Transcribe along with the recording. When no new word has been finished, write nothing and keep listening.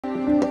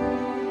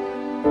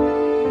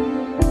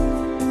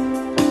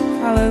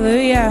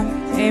Hallelujah.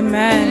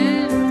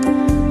 Amen.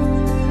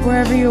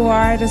 Wherever you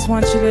are, I just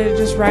want you to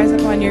just rise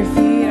up on your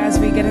feet as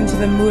we get into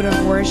the mood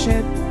of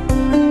worship.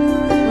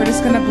 We're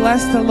just going to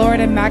bless the Lord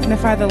and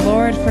magnify the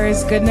Lord for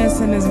his goodness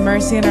and his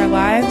mercy in our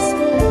lives.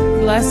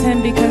 Bless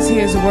him because he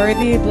is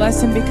worthy.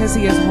 Bless him because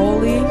he is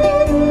holy.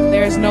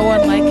 There is no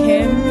one like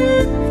him.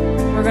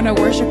 We're going to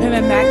worship him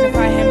and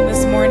magnify him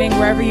this morning.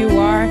 Wherever you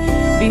are,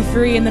 be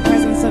free in the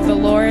presence of the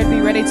Lord.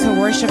 Be ready to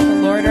worship the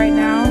Lord right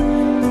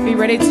now. Be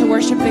ready to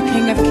worship the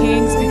King of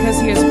Kings because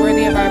he is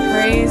worthy of our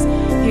praise.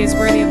 He is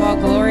worthy of all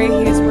glory.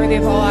 He is worthy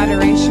of all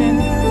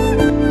adoration.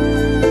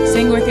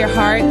 Sing with your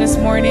heart this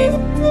morning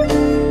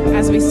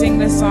as we sing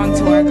this song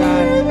to our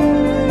God.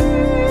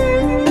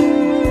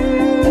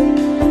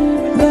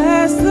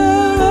 Bless the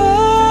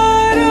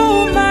Lord,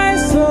 oh my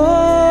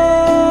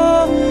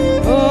soul,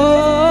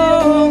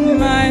 oh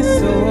my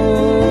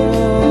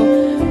soul,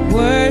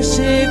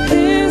 worship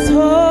his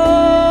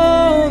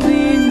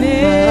holy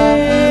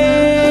name.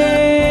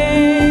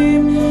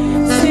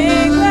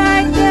 Sing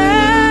like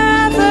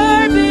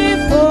never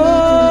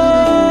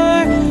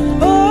before,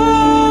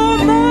 oh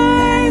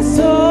my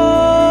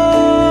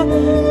soul,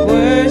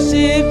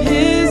 worship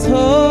his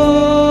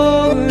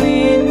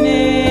holy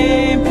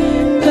name.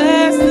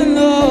 Bless the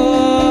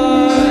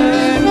Lord,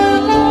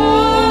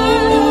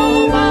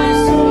 oh my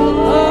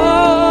soul,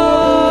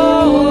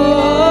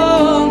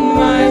 oh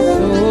my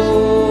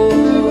soul,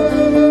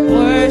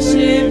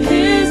 worship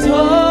his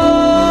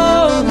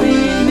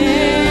holy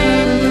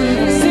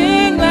name.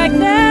 Sing like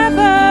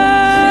never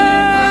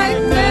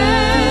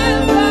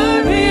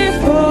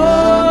before,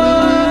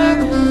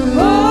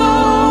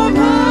 oh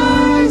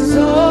my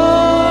soul,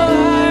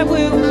 I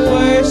will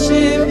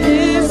worship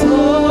his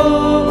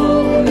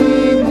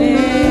holy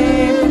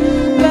name.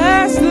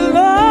 Bless the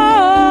Lord,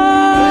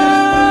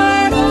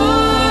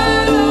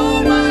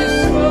 oh my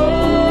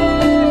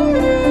soul,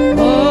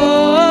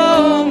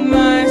 oh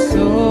my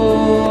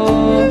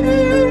soul,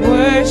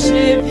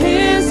 worship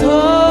his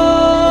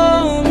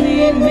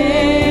holy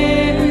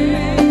name.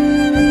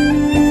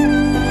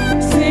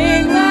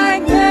 Sing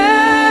like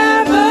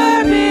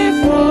never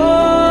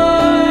before,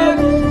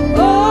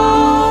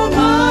 oh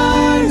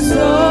my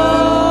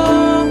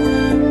soul,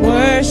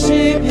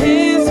 worship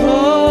his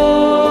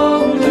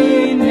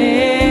holy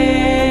name.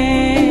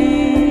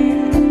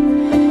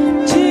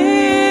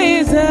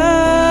 Jesus,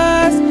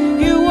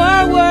 you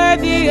are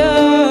worthy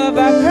of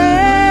our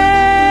praise.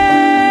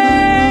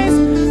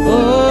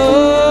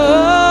 Oh,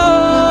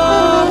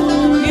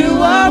 you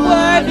are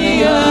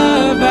worthy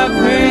of our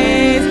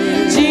praise.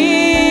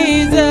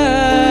 Jesus,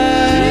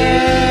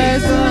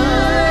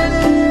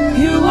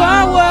 you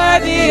are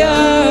worthy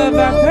of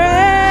our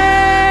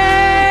praise.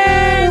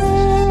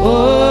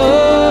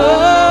 Oh,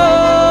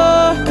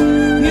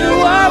 you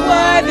are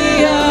worthy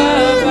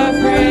of our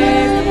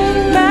praise.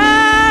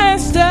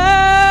 Master,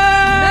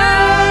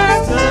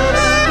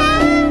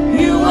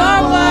 you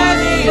are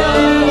worthy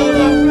of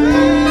our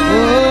praise.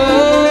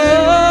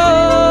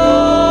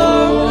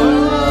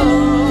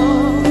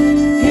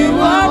 You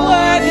are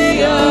worthy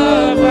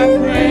of our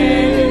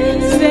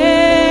praise.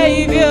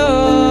 Savior,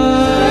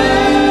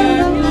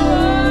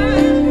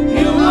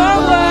 you are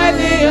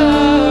worthy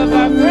of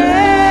our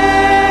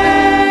praise.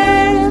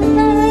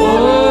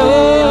 Oh,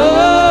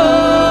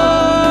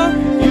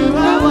 you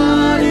are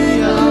worthy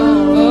of.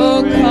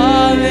 Oh,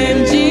 call him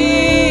Jesus.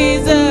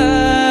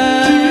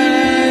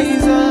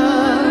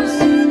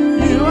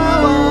 You are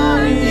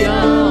worthy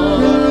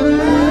of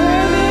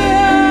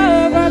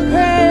our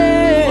praise.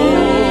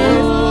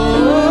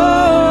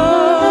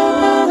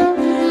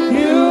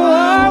 You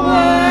are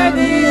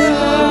worthy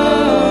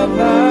of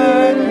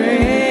our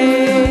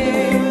praise.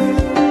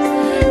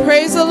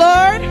 Praise the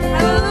Lord.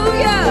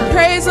 Hallelujah.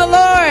 Praise the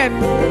Lord.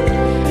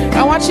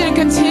 I want you to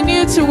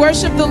continue to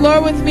worship the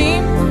Lord with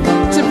me,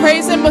 to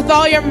praise him with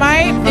all your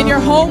might in your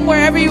home,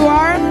 wherever you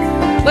are.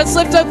 Let's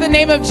lift up the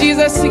name of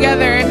Jesus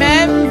together.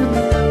 Amen.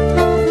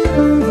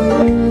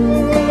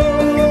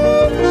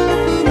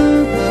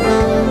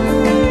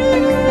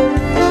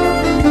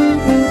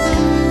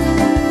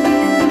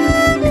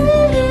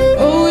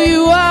 Oh,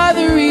 you are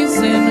the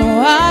reason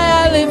why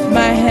I lift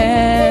my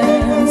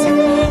hands,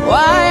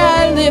 why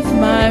I lift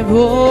my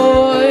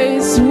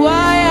voice,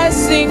 why I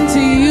sing to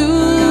you.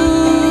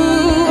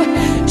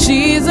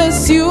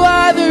 Jesus, you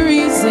are the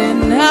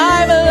reason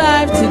I'm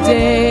alive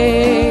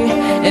today,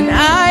 and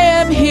I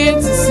am here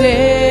to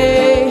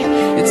say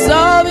it's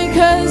all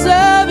because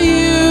of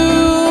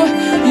you.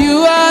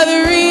 You are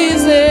the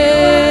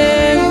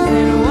reason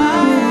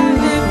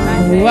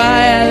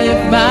why I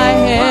lift my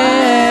hands,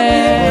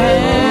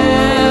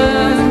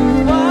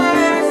 why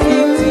I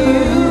sing to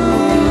you.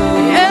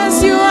 Yes,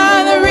 you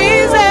are the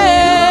reason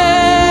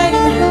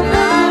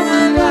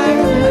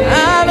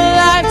I'm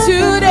alive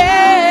today.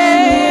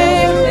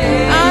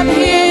 I'm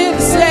here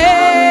to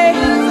say,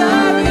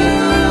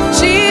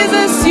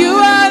 Jesus, you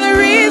are the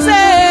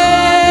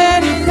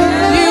reason.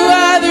 You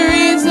are the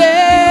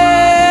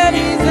reason.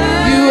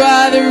 You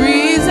are the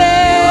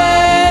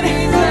reason.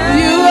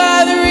 You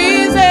are the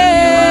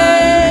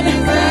reason.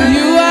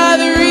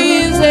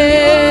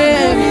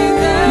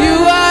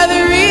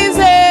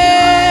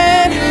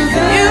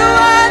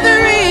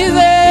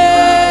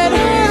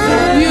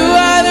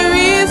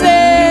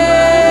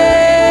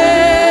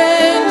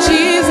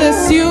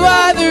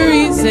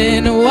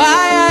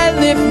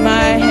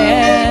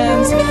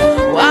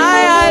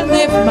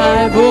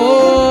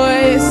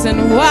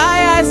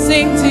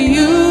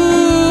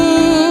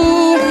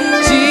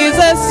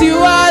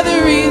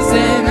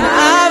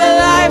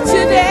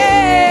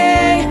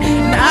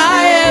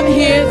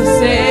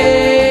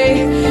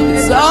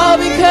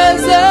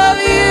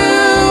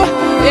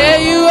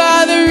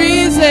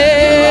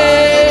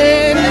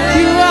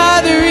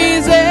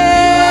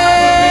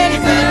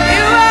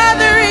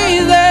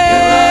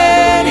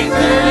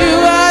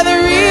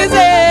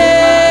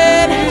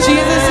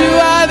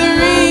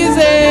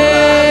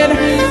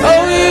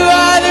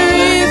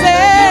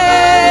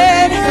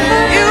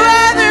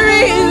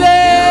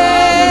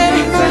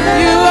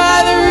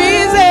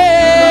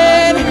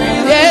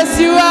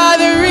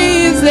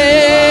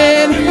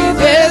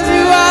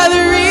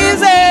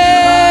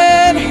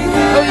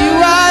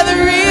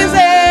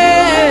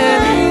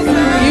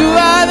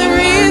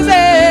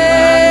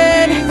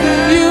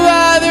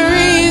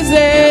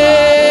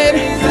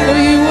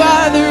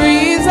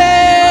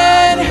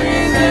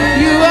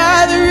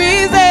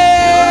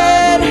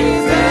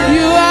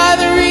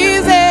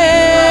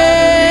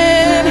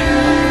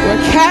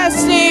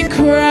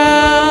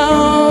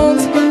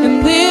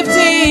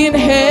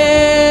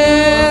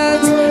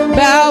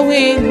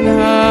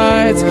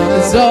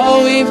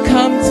 all we've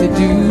come to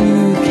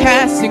do.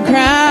 Casting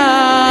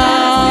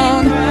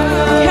crowns,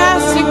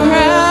 casting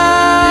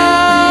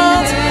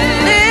crowns,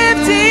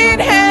 lifting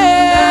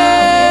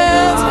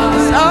hands.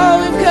 It's all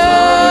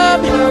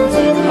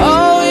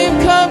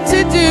we've come to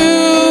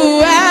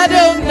do.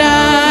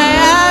 Adonai,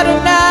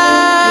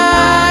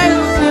 Adonai,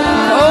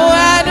 oh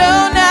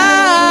Adonai,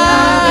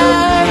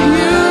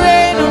 you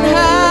reign on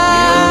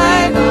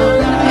high.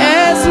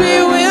 Yes, we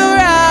will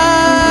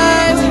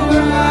rise,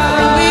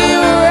 we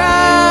will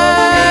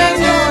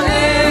rise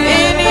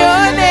in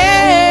your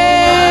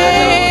name.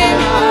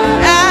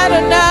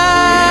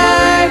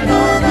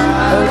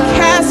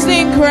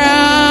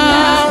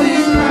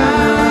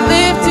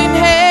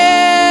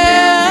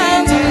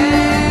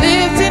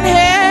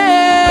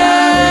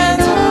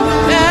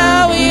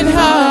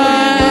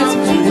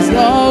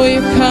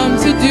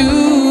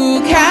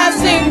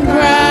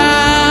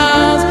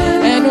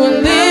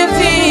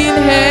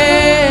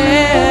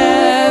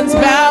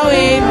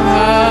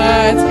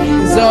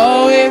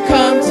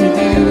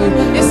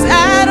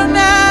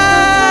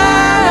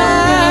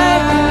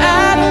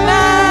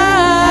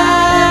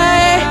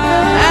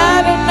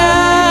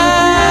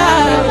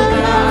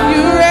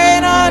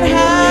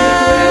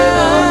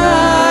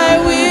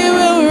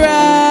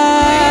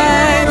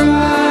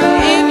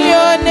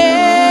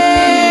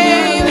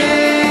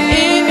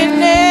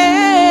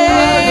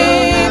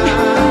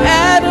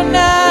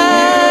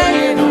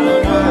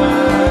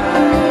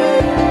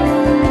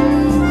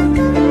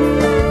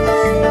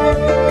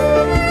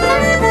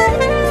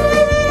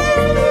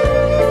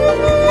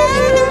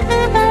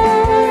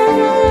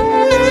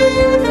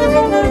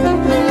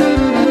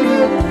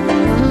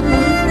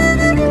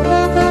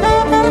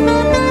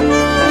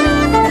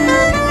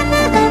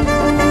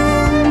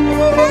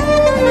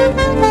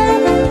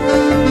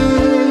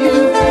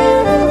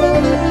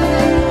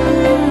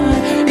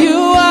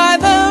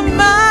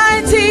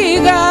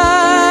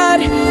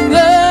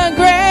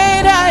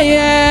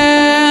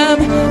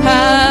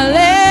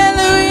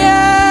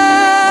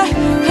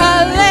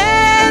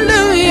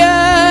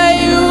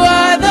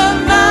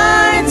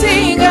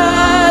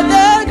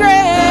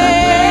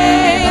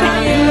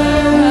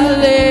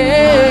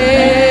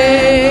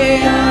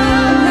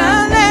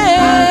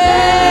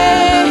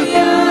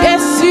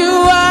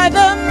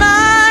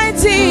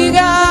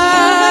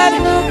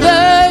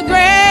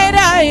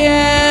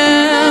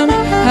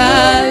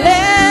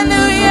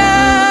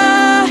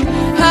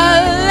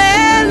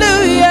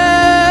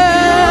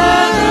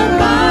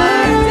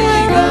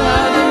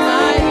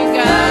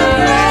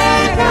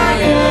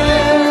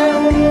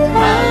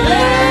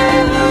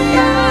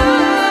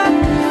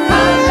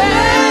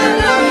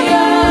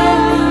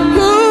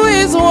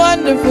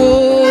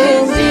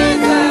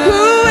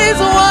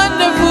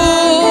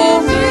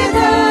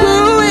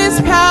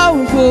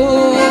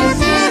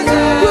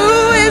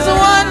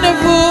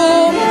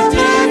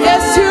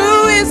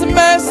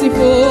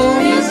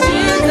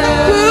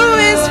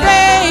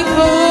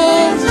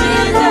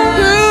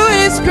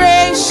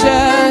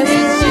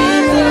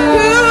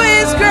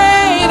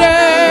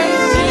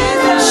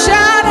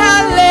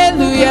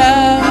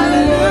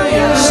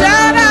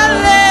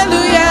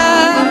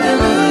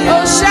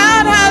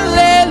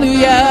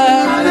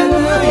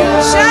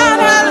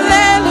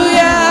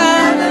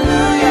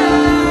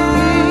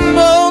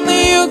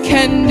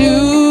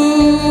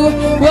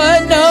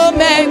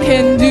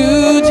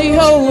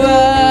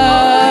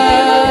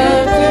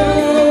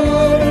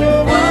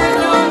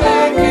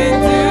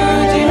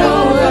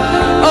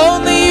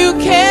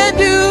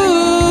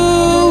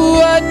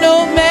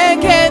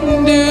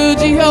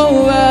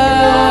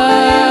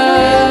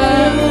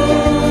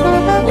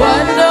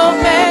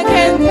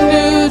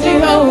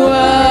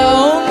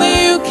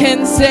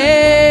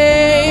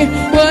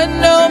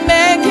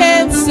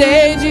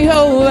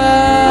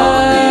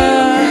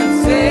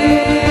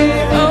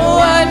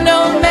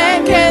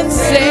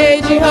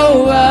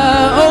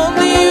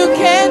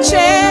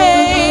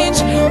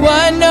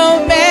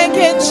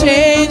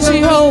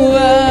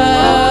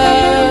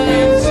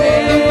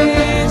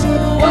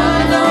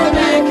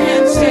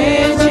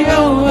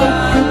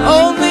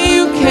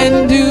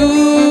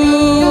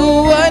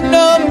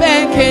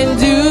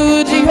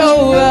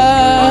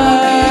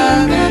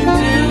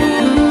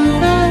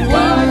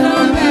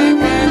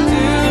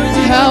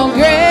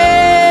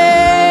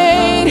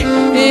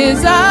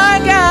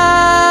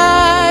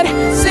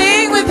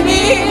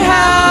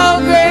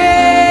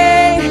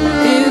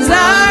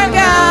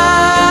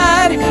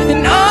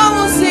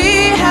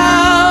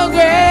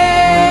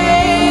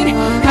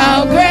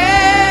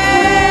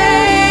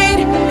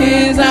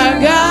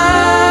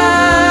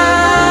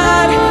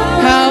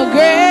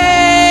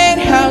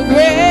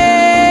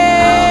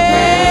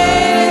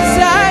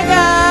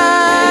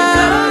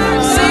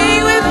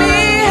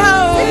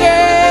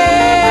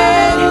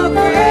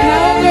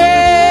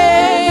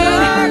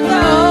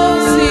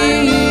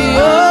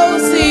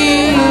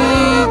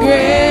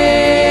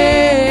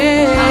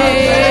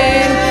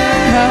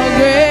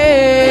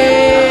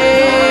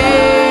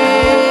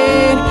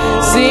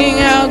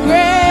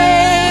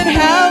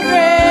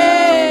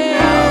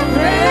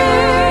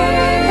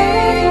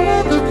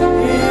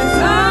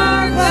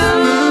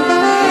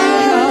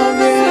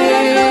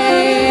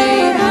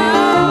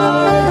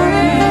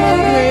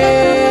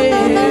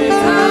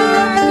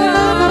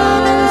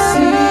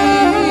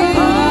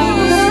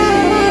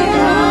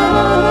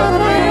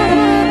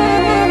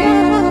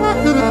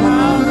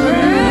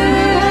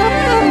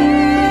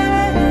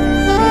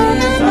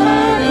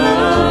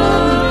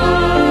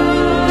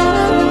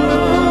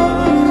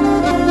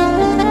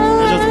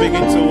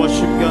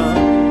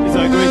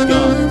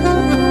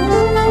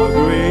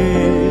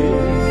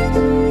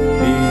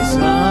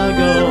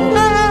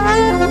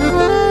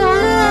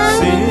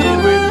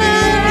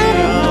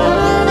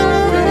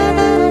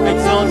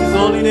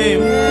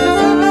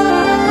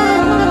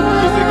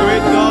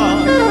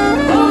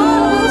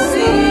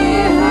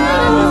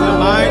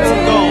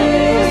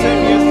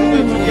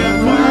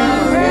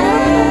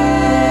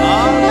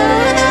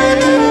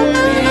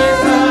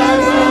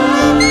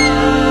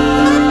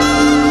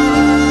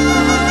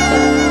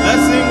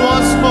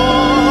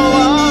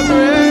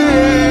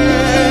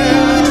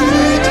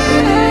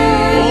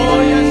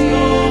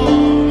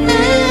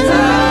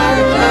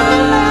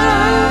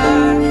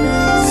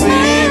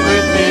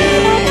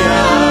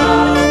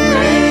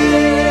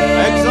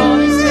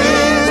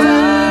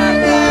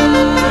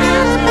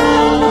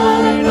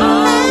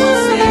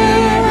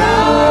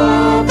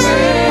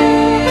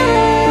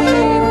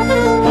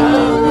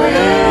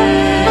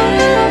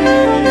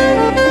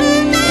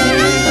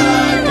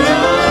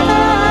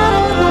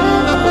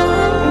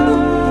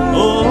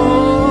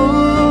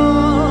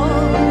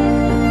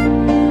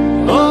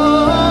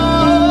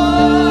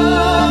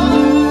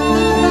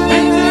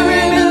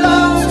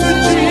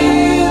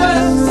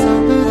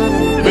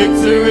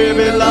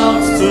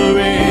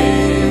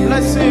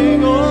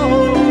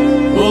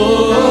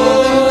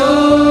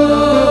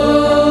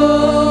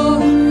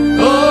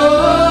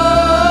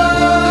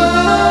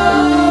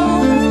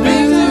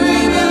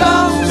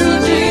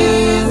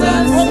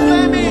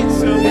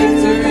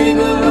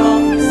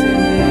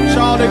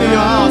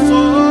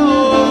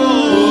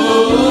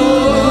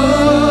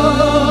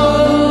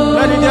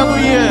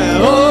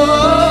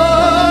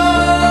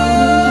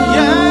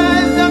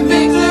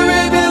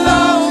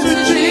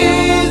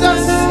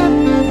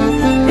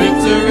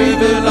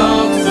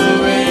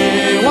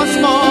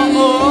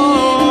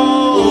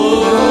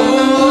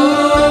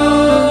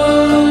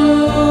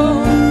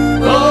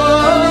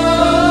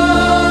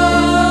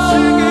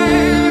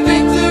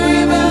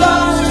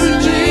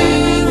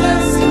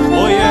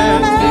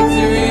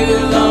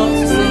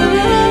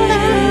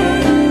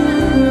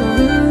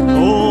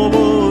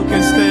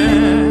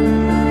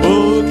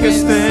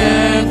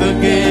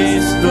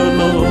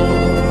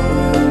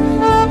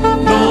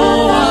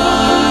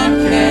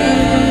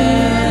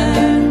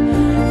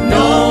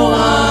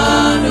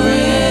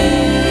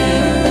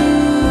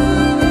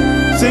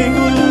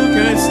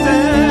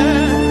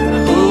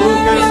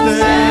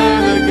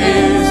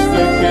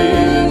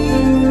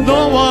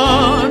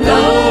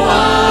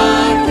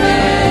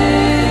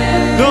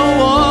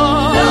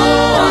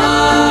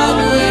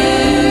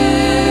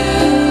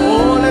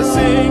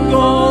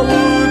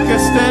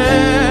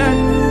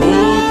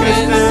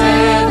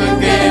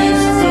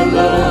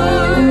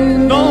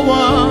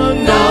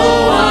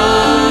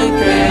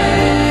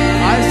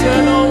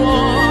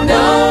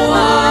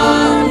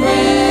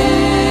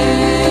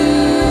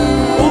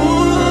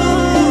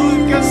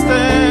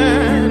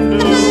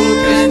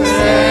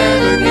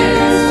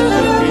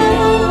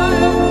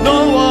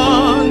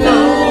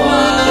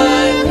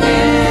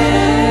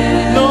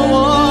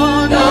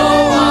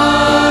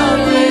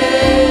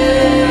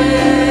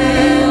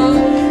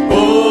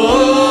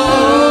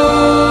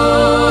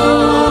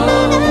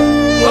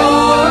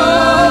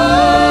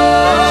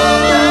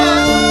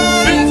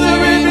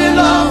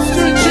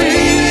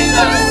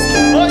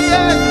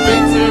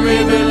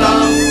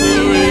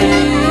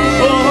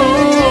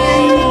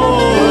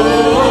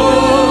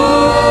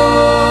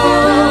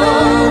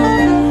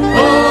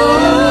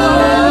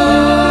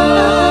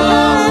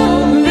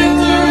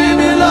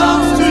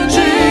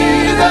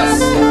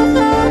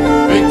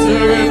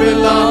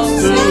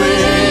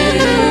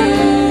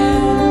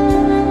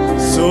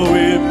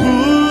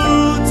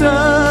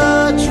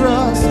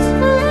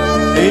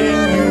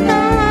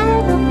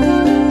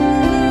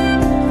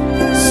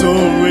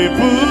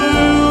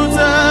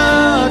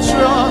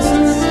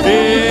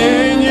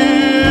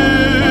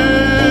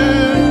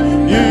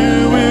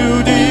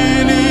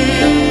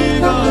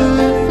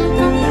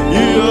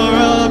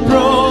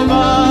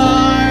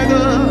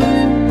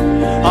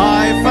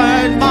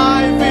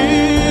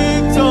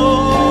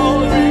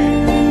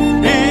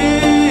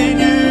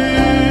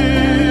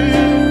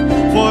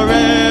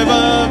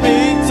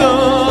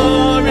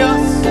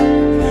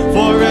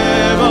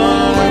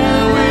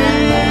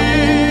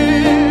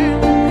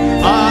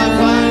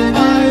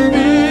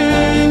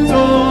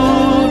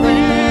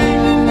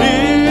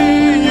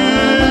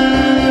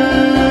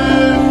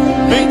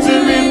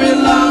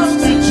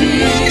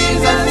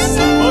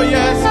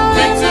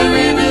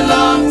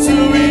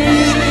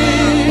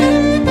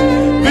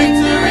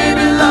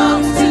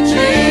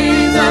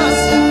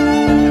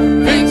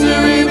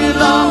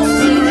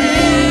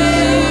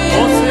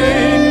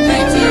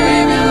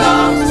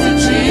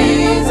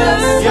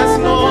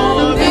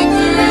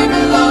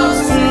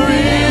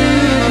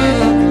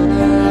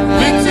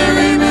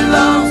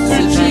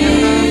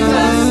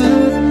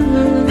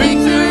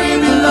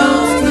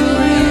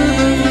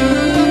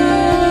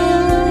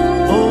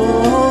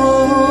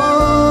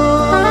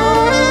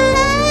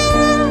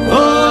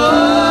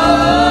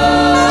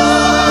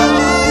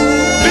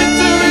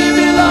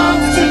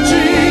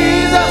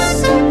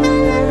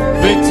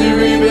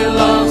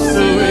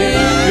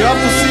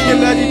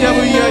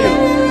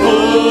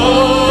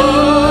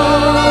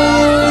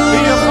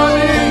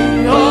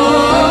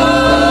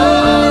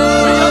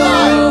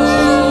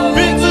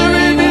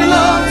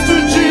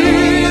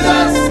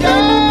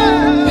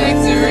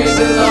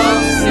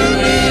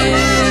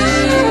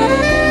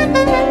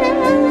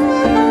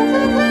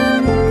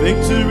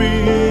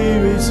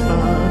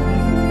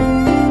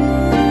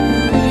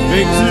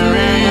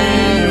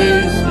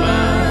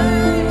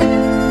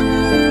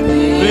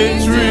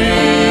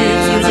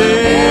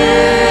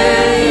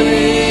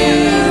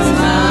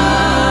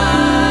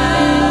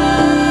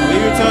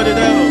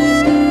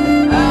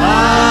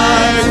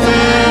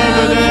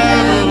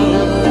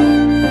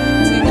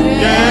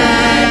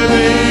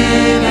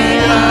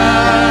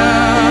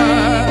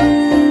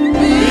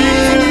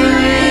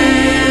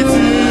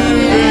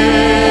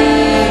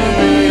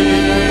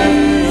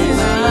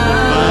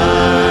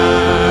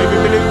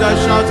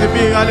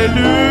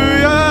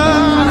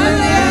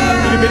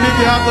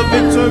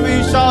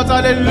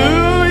 shout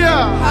hallelujah.